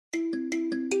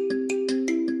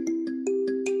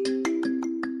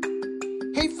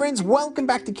Hey friends, welcome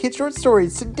back to Kid Short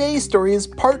Stories. Today's story is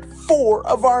part 4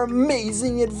 of our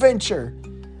amazing adventure.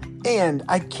 And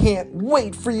I can't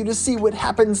wait for you to see what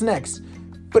happens next.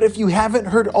 But if you haven't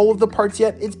heard all of the parts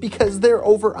yet, it's because they're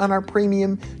over on our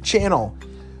premium channel.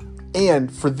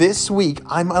 And for this week,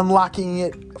 I'm unlocking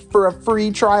it for a free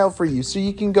trial for you. So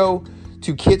you can go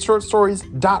to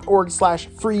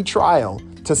kidshortstories.org/free trial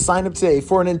to sign up today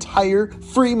for an entire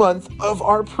free month of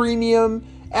our premium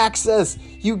access.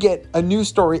 You get a new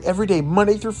story every day,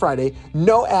 Monday through Friday,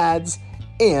 no ads,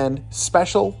 and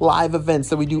special live events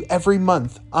that we do every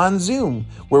month on Zoom,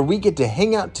 where we get to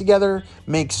hang out together,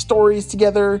 make stories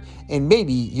together, and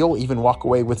maybe you'll even walk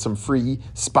away with some free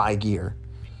spy gear.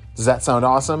 Does that sound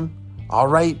awesome? All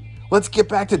right, let's get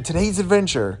back to today's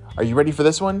adventure. Are you ready for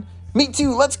this one? Me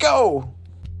too, let's go!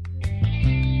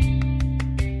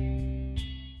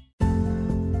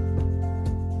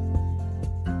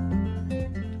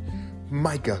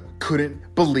 Micah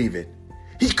couldn't believe it.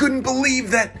 He couldn't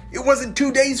believe that it wasn't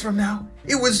 2 days from now.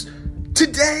 It was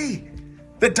today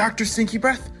that Dr. Stinky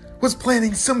Breath was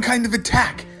planning some kind of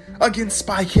attack against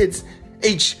Spy Kids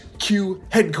HQ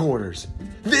headquarters.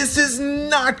 This is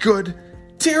not good.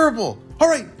 Terrible. All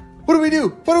right, what do we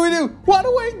do? What do we do? What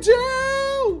do we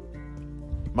do?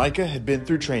 Micah had been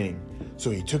through training,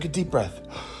 so he took a deep breath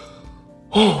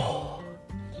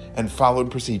and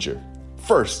followed procedure.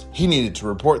 First, he needed to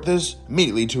report this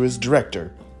immediately to his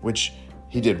director, which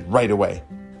he did right away.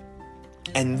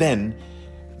 And then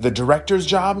the director's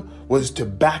job was to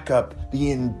back up the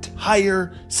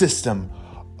entire system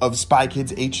of Spy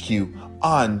Kids HQ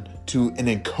onto an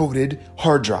encoded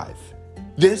hard drive.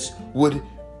 This would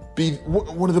be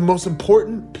one of the most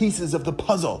important pieces of the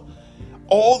puzzle.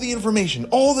 All the information,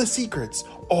 all the secrets,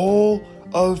 all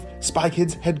of Spy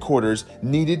Kids headquarters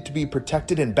needed to be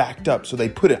protected and backed up, so they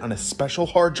put it on a special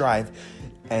hard drive,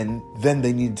 and then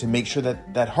they needed to make sure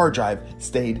that that hard drive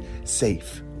stayed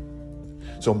safe.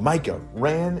 So Micah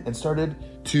ran and started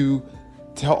to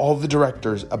tell all the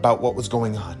directors about what was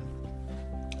going on,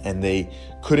 and they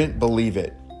couldn't believe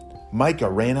it. Micah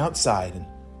ran outside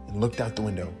and looked out the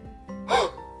window.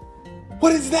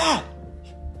 "What is that?"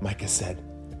 Micah said.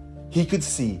 He could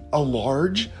see a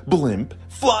large blimp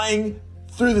flying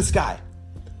through the sky.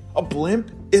 A blimp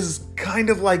is kind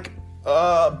of like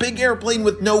a big airplane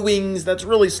with no wings that's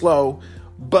really slow,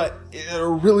 but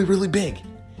really, really big.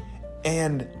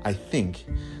 And I think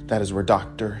that is where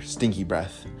Dr. Stinky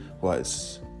Breath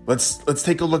was. Let's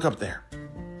take a look up there.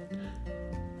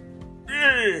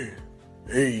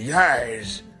 Hey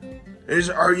guys,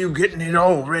 are you getting it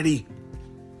all ready?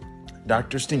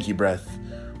 Dr. Stinky Breath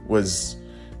was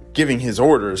giving his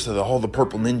orders to all the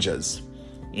purple ninjas.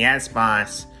 Yes,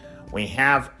 boss. We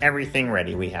have everything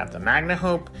ready. We have the Magna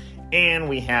Hoop, and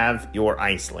we have your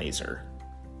ice laser.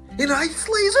 An ice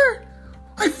laser?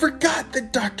 I forgot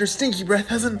that Dr. Stinky Breath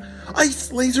has an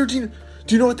ice laser. Do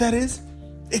you know what that is?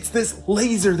 It's this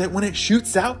laser that when it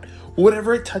shoots out,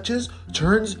 whatever it touches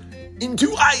turns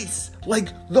into ice.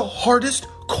 Like the hardest,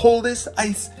 coldest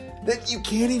ice that you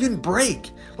can't even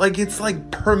break. Like it's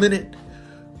like permanent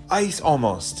ice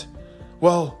almost.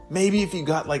 Well, maybe if you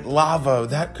got like lava,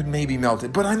 that could maybe melt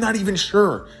it, but I'm not even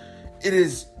sure.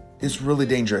 It's really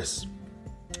dangerous.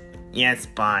 Yes,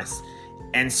 boss.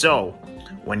 And so,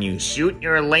 when you shoot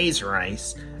your laser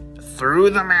ice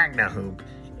through the Magna Hoop,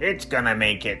 it's gonna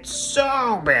make it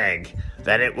so big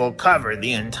that it will cover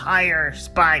the entire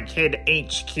Spy Kid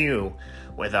HQ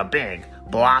with a big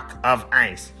block of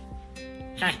ice.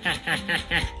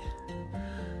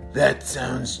 That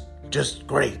sounds just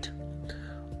great.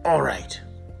 All right,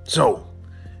 so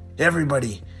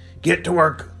everybody get to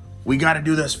work. We got to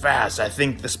do this fast. I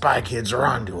think the Spy Kids are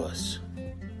on to us.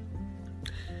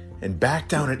 And back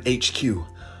down at HQ,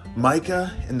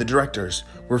 Micah and the directors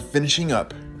were finishing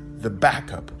up the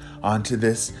backup onto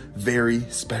this very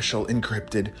special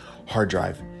encrypted hard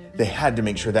drive. They had to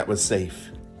make sure that was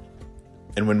safe.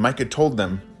 And when Micah told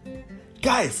them,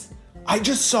 "Guys, I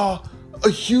just saw a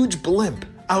huge blimp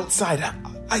outside.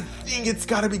 I think it's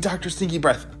got to be Dr. Stinky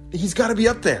Breath. He's got to be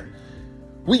up there.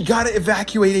 We got to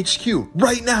evacuate HQ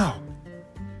right now."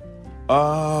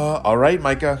 All right,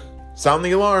 Micah. Sound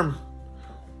the alarm.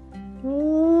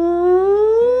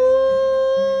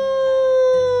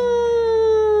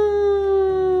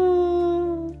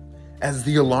 As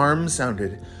the alarm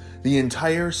sounded, the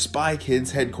entire Spy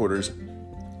Kids headquarters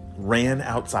ran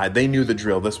outside. They knew the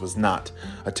drill. This was not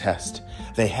a test.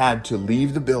 They had to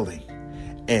leave the building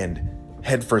and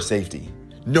head for safety.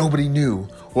 Nobody knew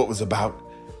what was about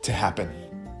to happen.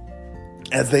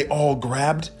 As they all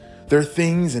grabbed their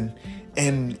things and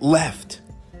left,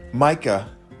 Micah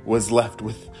was left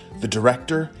with the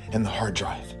director and the hard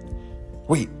drive.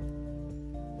 Wait,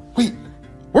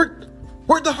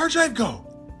 where'd the hard drive go?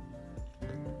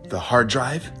 The hard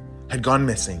drive had gone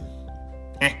missing.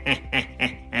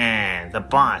 The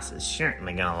boss is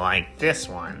certainly gonna like this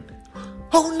one.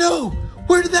 Oh no!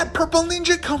 Where did that purple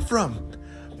ninja come from?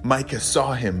 Micah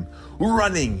saw him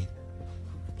running.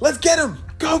 Let's get him!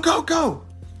 Go, go, go!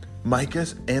 Micah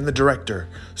and the director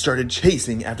started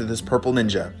chasing after this purple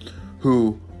ninja,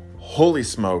 who, holy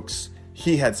smokes,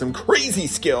 he had some crazy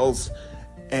skills.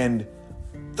 And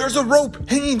there's a rope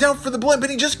hanging down for the blimp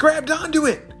and he just grabbed onto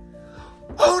it.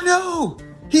 Oh no!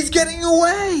 He's getting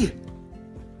away!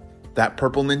 That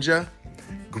purple ninja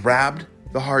grabbed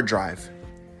the hard drive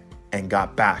and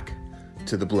got back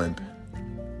to the blimp.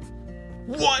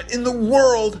 What in the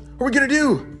world are we gonna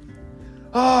do?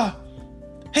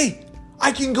 Hey,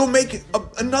 I can go make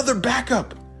another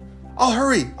backup. I'll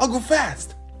hurry. I'll go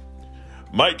fast.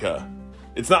 Micah,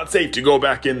 it's not safe to go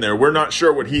back in there. We're not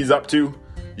sure what he's up to.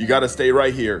 You gotta stay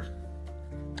right here.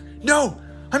 No,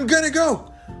 I'm gonna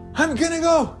go.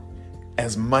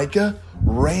 As Micah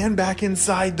ran back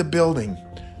inside the building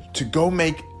to go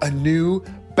make a new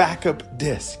backup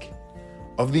disk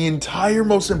of the entire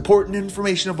most important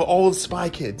information of all of Spy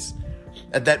Kids.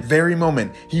 At that very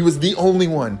moment, he was the only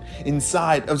one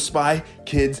inside of Spy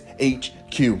Kids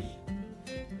HQ.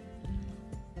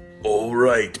 All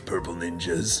right, purple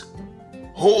ninjas.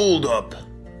 Hold up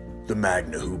the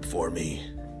Magna Hoop for me.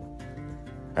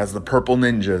 As the purple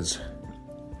ninjas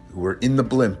who were in the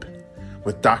blimp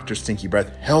with Dr. Stinky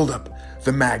Breath held up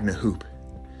the Magna Hoop,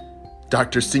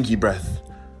 Dr. Stinky Breath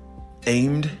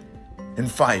aimed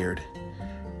and fired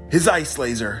his ice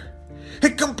laser.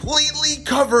 It completely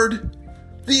covered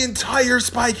the entire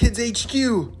Spy Kids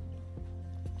HQ,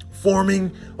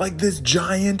 forming like this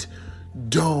giant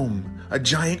dome, a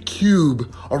giant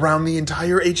cube around the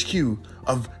entire HQ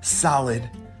of solid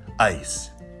ice.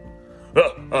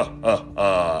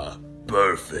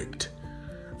 Perfect.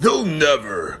 They'll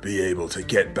never be able to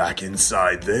get back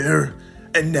inside there.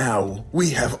 And now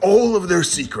we have all of their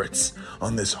secrets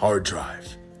on this hard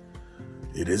drive.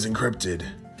 It is encrypted,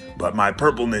 but my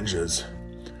purple ninjas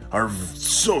are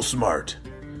so smart.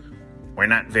 We're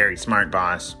not very smart,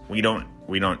 boss. We don't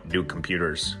do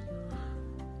computers.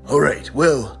 All right,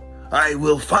 well, I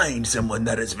will find someone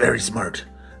that is very smart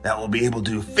that will be able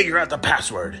to figure out the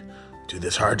password to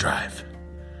this hard drive.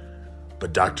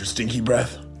 But Dr. Stinky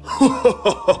Breath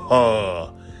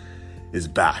is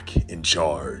back in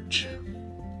charge.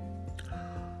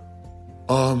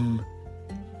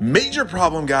 Major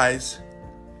problem, guys.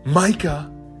 Micah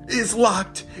is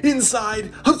locked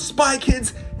inside of Spy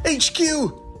Kids HQ.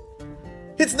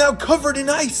 It's now covered in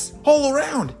ice all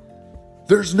around.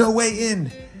 There's no way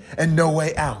in and no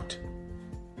way out.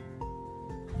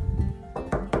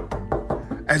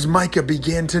 As Micah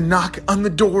began to knock on the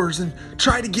doors and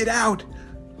try to get out,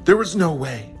 there was no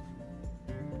way.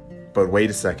 But wait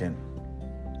a second.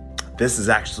 This is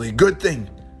actually a good thing.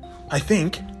 I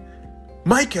think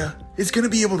Micah is going to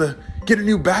be able to get a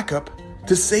new backup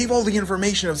to save all the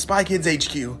information of Spy Kids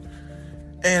HQ.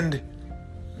 And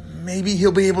maybe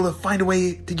he'll be able to find a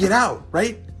way to get out,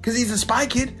 right? Because he's a Spy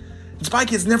Kid, and Spy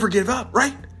Kids never give up,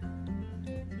 right?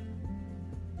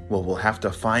 Well, we'll have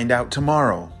to find out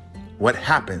tomorrow what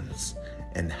happens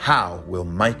and how will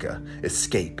Micah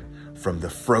escape from the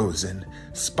frozen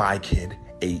Spy Kid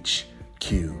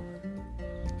HQ.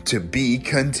 To be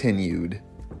continued.